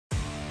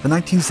The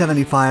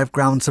 1975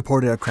 ground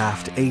support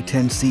aircraft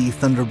A-10C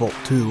Thunderbolt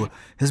II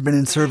has been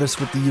in service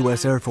with the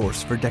U.S. Air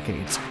Force for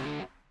decades.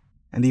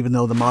 And even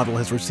though the model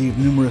has received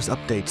numerous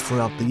updates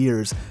throughout the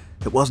years,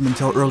 it wasn't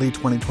until early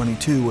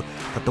 2022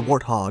 that the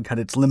Warthog had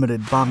its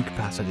limited bomb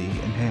capacity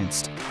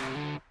enhanced.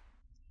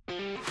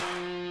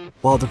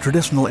 While the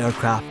traditional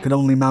aircraft could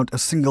only mount a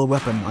single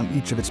weapon on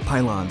each of its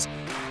pylons,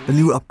 the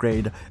new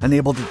upgrade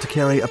enabled it to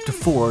carry up to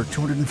 4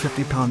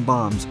 250-pound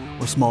bombs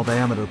or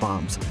small-diameter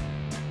bombs.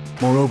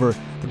 Moreover,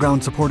 the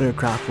ground support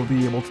aircraft will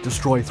be able to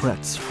destroy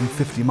threats from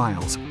 50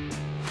 miles.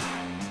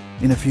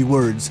 In a few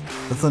words,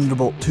 the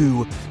Thunderbolt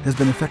II has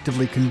been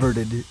effectively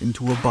converted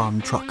into a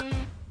bomb truck.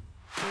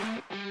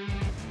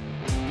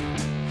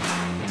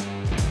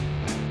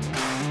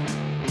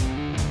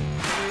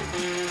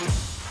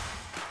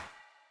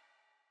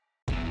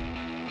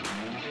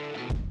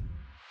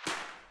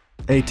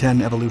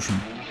 A-10 Evolution.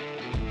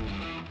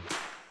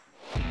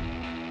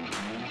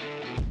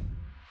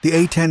 The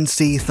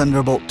A-10C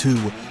Thunderbolt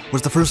II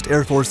was the first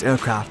Air Force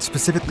aircraft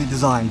specifically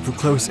designed for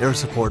close air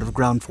support of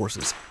ground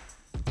forces.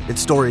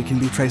 Its story can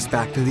be traced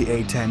back to the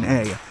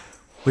A-10A,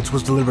 which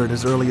was delivered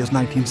as early as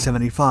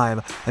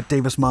 1975 at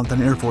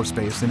Davis-Monthan Air Force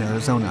Base in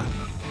Arizona.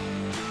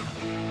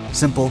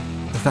 Simple,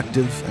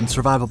 effective, and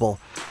survivable,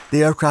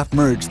 the aircraft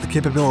merged the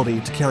capability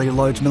to carry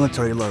large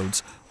military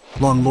loads,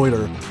 long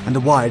loiter, and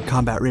a wide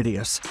combat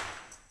radius.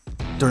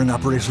 During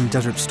Operation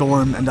Desert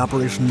Storm and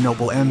Operation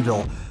Noble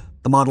Anvil,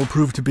 the model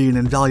proved to be an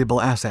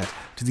invaluable asset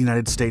to the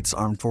United States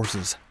Armed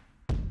Forces.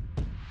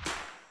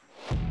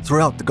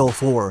 Throughout the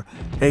Gulf War,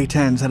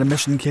 A-10s had a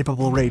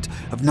mission-capable rate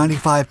of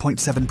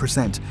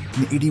 95.7%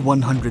 in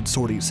 8,100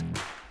 sorties.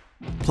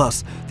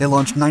 Plus, they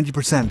launched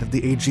 90% of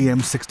the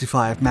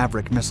AGM-65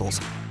 Maverick missiles.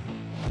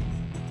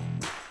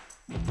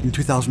 In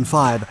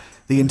 2005,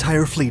 the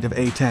entire fleet of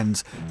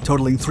A-10s,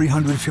 totaling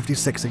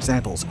 356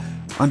 examples,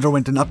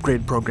 underwent an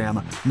upgrade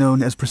program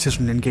known as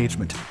Precision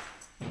Engagement.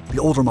 The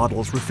older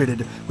models were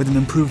fitted with an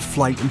improved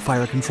flight and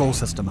fire control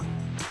system,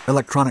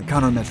 electronic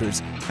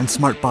countermeasures, and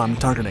smart bomb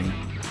targeting.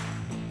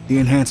 The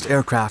enhanced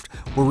aircraft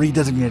were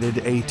redesignated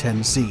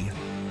A-10C.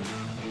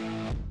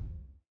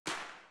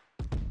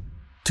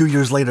 2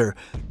 years later,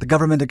 the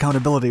Government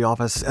Accountability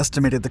Office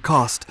estimated the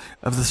cost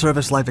of the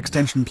service life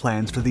extension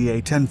plans for the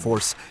A-10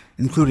 force,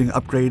 including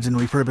upgrades and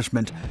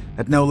refurbishment,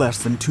 at no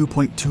less than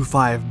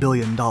 $2.25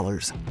 billion.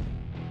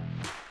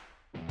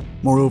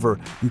 Moreover,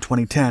 in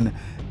 2010,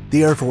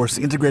 the Air Force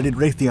integrated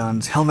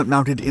Raytheon's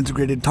helmet-mounted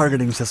integrated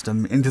targeting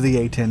system into the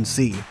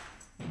A-10C.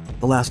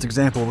 The last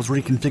example was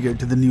reconfigured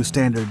to the new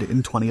standard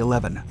in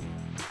 2011.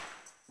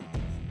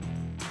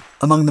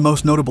 Among the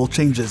most notable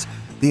changes,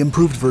 the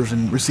improved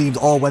version received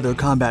all-weather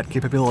combat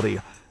capability,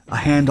 a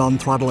hand-on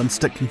throttle and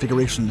stick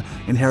configuration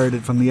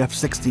inherited from the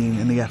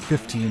F-16 and the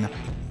F-15,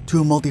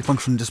 2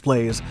 multifunction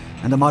displays,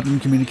 and a modern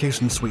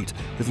communication suite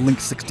with Link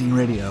 16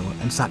 radio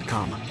and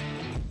SATCOM.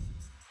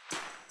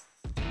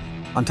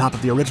 On top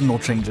of the original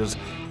changes,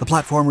 the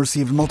platform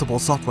received multiple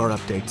software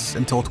updates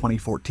until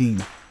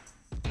 2014.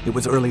 It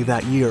was early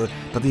that year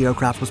that the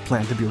aircraft was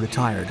planned to be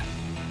retired.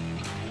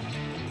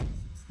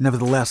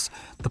 Nevertheless,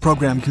 the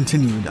program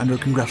continued under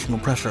congressional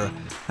pressure,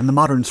 and the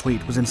modern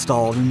suite was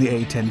installed in the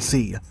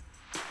A-10C.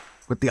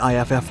 With the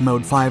IFF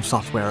Mode 5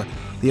 software,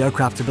 the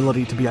aircraft's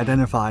ability to be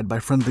identified by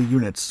friendly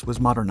units was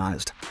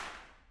modernized.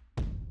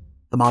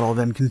 The model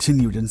then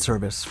continued in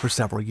service for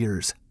several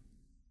years.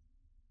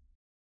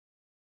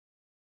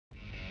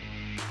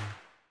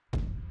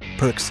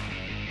 Perks.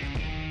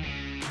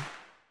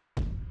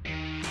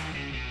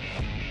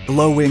 The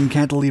low-wing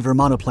cantilever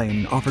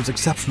monoplane offers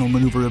exceptional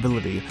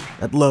maneuverability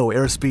at low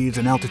airspeeds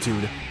and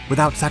altitude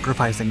without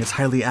sacrificing its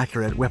highly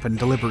accurate weapon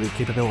delivery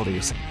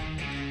capabilities.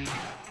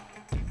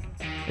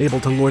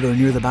 Able to loiter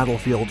near the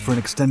battlefield for an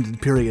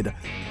extended period,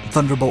 the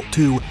Thunderbolt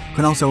II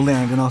can also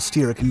land in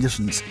austere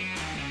conditions.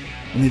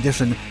 In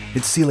addition,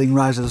 its ceiling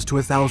rises to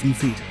 1,000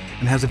 feet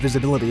and has a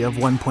visibility of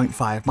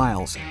 1.5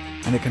 miles,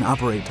 and it can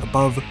operate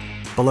above,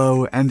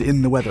 below, and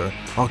in the weather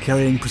while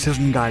carrying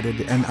precision-guided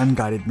and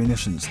unguided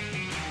munitions.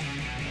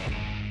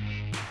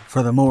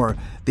 Furthermore,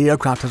 the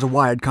aircraft has a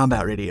wide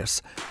combat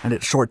radius, and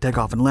its short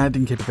takeoff and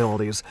landing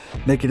capabilities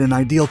make it an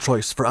ideal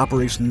choice for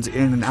operations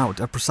in and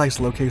out of precise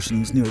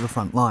locations near the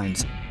front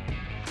lines.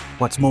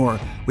 What's more,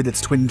 with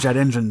its twin-jet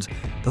engines,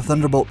 the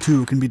Thunderbolt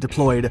II can be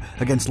deployed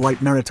against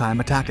light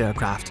maritime attack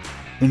aircraft,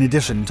 in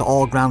addition to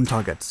all ground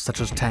targets such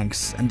as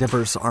tanks and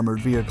diverse armored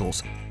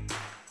vehicles.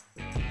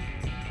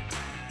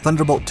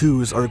 Thunderbolt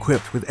IIs are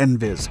equipped with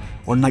NVIS,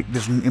 or night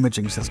vision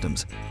imaging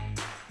systems.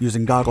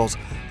 Using goggles,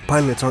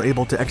 pilots are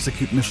able to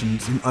execute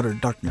missions in utter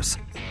darkness.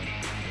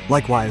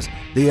 Likewise,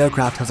 the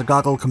aircraft has a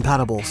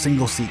goggle-compatible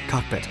single-seat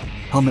cockpit,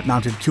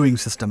 helmet-mounted cueing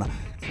system,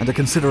 and a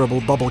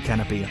considerable bubble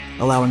canopy,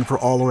 allowing for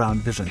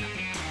all-around vision.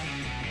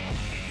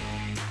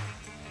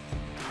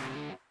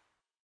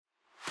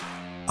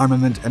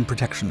 Armament and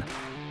protection.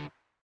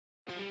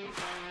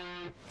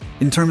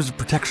 In terms of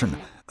protection,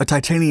 a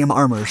titanium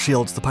armor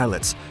shields the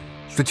pilots,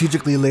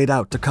 strategically laid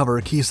out to cover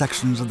key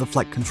sections of the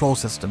flight control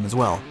system as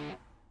well.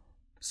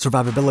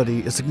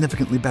 Survivability is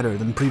significantly better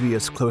than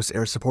previous close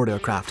air support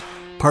aircraft,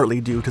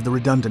 partly due to the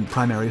redundant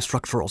primary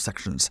structural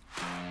sections.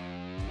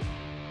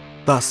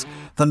 Thus,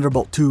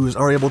 Thunderbolt IIs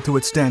are able to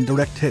withstand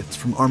direct hits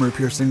from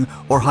armor-piercing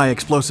or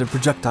high-explosive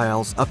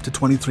projectiles up to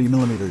 23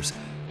 mm,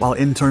 while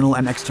internal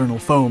and external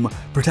foam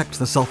protects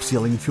the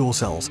self-sealing fuel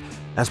cells,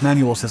 as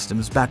manual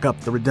systems back up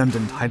the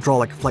redundant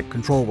hydraulic flight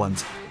control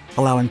ones,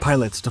 allowing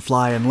pilots to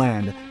fly and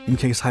land in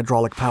case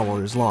hydraulic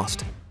power is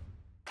lost.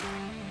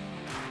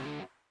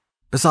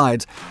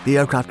 Besides, the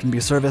aircraft can be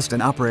serviced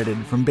and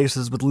operated from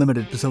bases with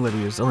limited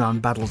facilities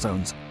around battle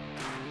zones.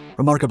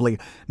 Remarkably,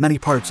 many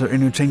parts are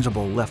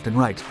interchangeable left and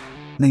right,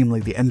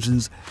 namely the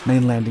engines,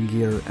 main landing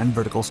gear, and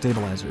vertical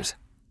stabilizers.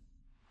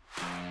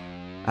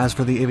 As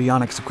for the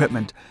avionics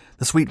equipment,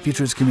 the suite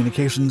features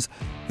communications,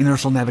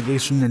 inertial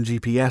navigation and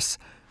GPS,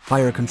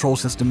 fire control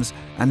systems,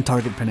 and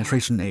target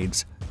penetration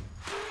aids.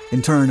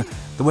 In turn,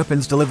 the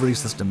weapons delivery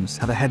systems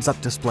have a heads-up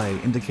display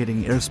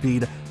indicating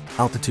airspeed,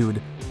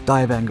 altitude,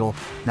 dive angle,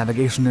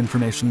 navigation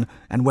information,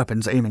 and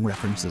weapons aiming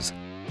references.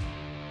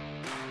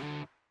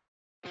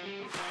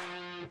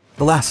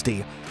 The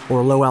LASTI,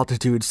 or Low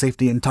Altitude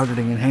Safety and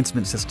Targeting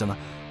Enhancement System,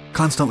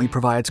 constantly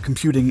provides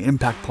computing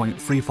impact point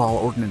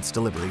freefall ordnance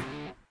delivery.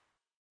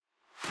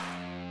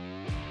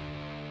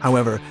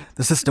 However,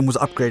 the system was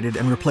upgraded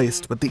and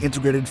replaced with the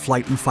Integrated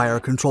Flight and Fire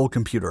Control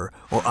Computer,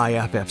 or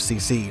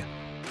IFFCC.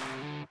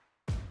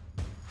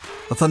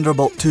 The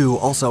Thunderbolt II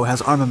also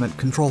has armament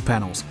control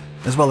panels,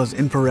 as well as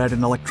infrared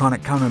and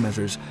electronic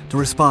countermeasures to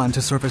respond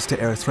to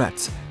surface-to-air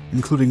threats,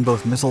 including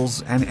both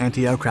missiles and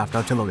anti-aircraft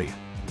artillery.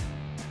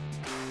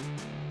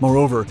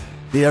 Moreover,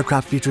 the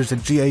aircraft features a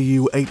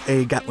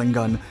GAU-8A Gatling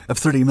gun of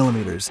 30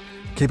 mm,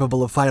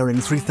 capable of firing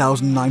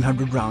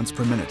 3,900 rounds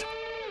per minute.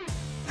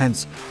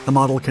 Hence, the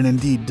model can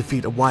indeed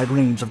defeat a wide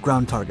range of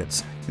ground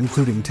targets,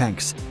 including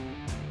tanks.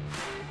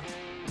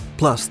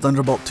 Plus,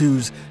 Thunderbolt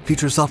IIs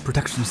feature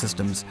self-protection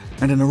systems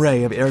and an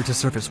array of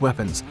air-to-surface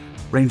weapons,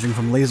 ranging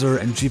from laser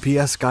and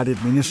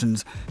GPS-guided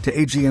munitions to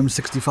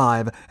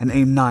AGM-65 and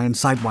AIM-9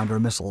 Sidewinder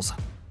missiles.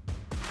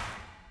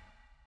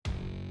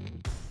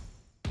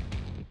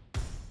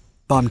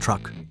 Bomb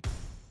truck.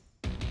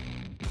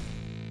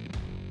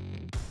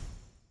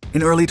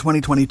 In early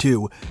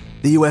 2022,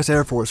 the U.S.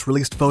 Air Force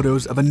released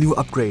photos of a new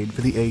upgrade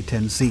for the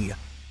A-10C.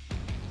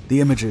 The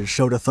images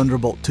showed a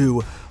Thunderbolt II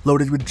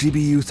loaded with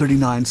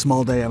GBU-39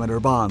 small-diameter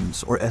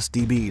bombs, or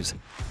SDBs.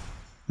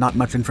 Not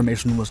much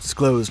information was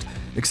disclosed,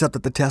 except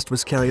that the test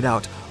was carried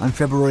out on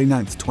February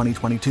 9,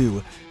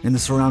 2022, in the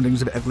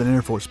surroundings of Eglin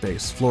Air Force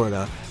Base,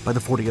 Florida, by the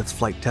 40th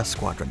Flight Test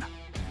Squadron.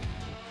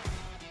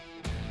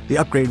 The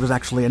upgrade was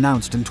actually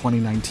announced in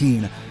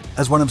 2019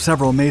 as one of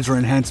several major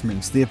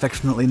enhancements the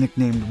affectionately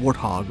nicknamed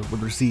Warthog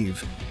would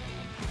receive.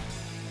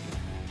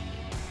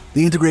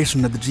 The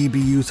integration of the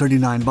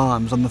GBU-39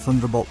 bombs on the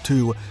Thunderbolt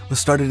II was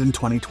started in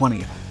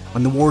 2020,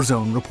 when the War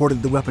Zone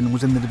reported the weapon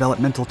was in the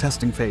developmental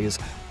testing phase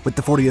with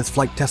the 40th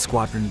Flight Test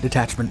Squadron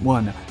Detachment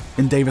 1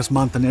 in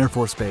Davis-Monthan Air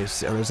Force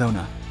Base,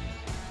 Arizona.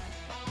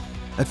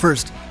 At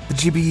first, the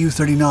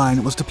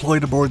GBU-39 was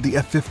deployed aboard the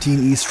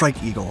F-15E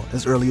Strike Eagle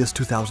as early as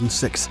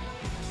 2006.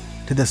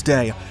 To this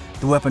day,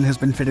 the weapon has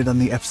been fitted on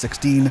the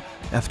F-16,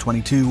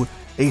 F-22,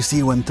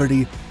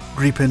 AC-130,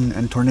 Gripen,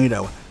 and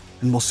Tornado,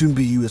 and will soon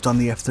be used on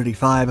the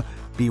F-35,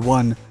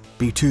 B-1,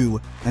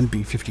 B-2, and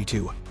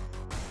B-52.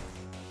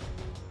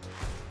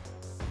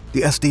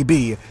 The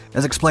SDB,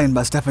 as explained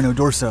by Stefano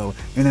D'Orso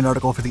in an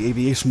article for The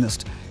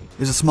Aviationist,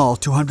 is a small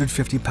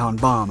 250-pound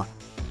bomb.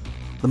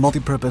 The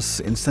multi-purpose,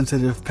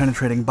 insensitive,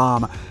 penetrating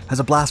bomb has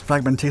a blast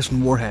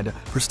fragmentation warhead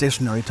for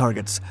stationary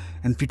targets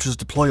and features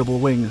deployable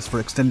wings for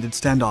extended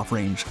standoff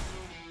range.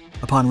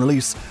 Upon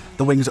release,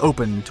 the wings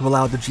open to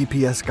allow the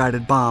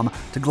GPS-guided bomb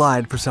to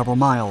glide for several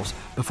miles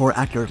before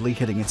accurately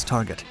hitting its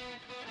target.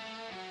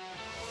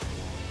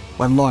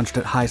 When launched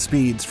at high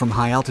speeds from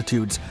high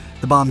altitudes,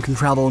 the bomb can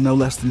travel no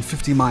less than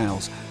 50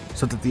 miles,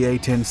 so that the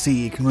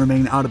A-10C can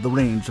remain out of the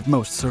range of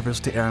most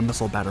surface-to-air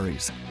missile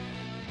batteries.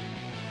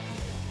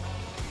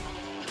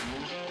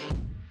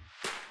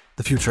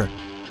 The future.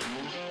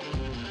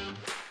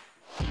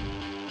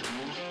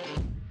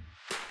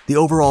 The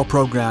overall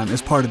program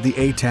is part of the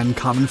A-10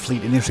 Common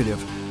Fleet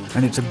Initiative,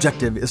 and its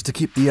objective is to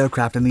keep the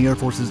aircraft in the Air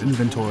Force's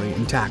inventory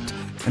intact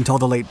until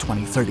the late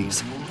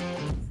 2030s.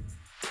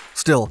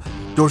 Still,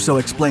 D'Orso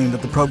explained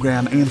that the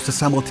program aims to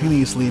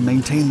simultaneously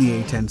maintain the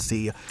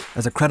A-10C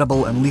as a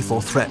credible and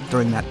lethal threat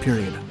during that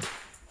period.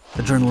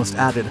 The journalist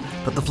added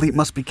that the fleet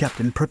must be kept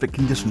in perfect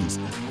conditions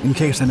in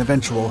case an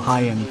eventual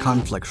high-end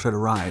conflict should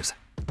arise.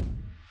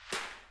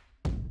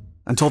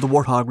 Until the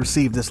Warthog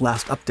received this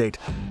last update,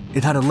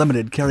 it had a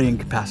limited carrying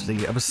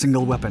capacity of a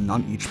single weapon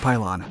on each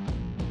pylon.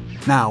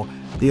 Now,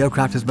 the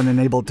aircraft has been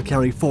enabled to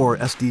carry 4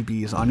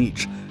 SDBs on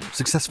each,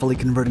 successfully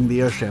converting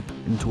the airship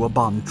into a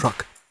bomb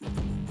truck.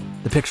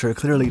 The picture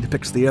clearly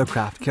depicts the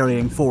aircraft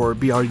carrying 4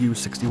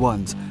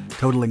 BRU-61s,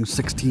 totaling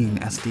 16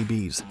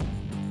 SDBs.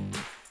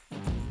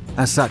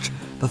 As such,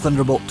 the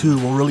Thunderbolt II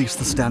will release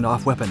the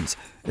standoff weapons,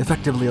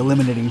 effectively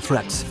eliminating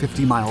threats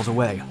 50 miles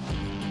away.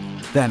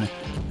 Then,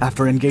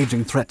 after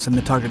engaging threats in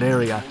the target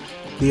area,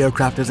 The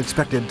aircraft is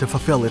expected to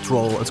fulfill its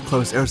role as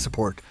close air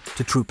support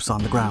to troops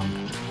on the ground.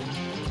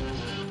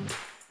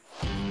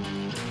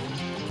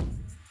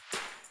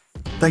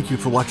 Thank you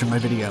for watching my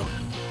video.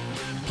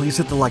 Please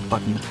hit the like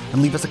button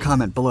and leave us a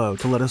comment below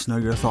to let us know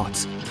your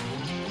thoughts.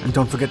 And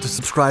don't forget to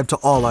subscribe to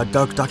all our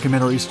Dark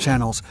Documentaries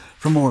channels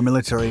for more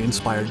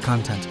military-inspired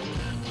content.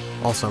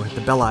 Also hit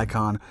the bell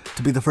icon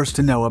to be the first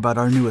to know about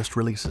our newest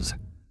releases.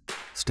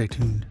 Stay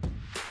tuned.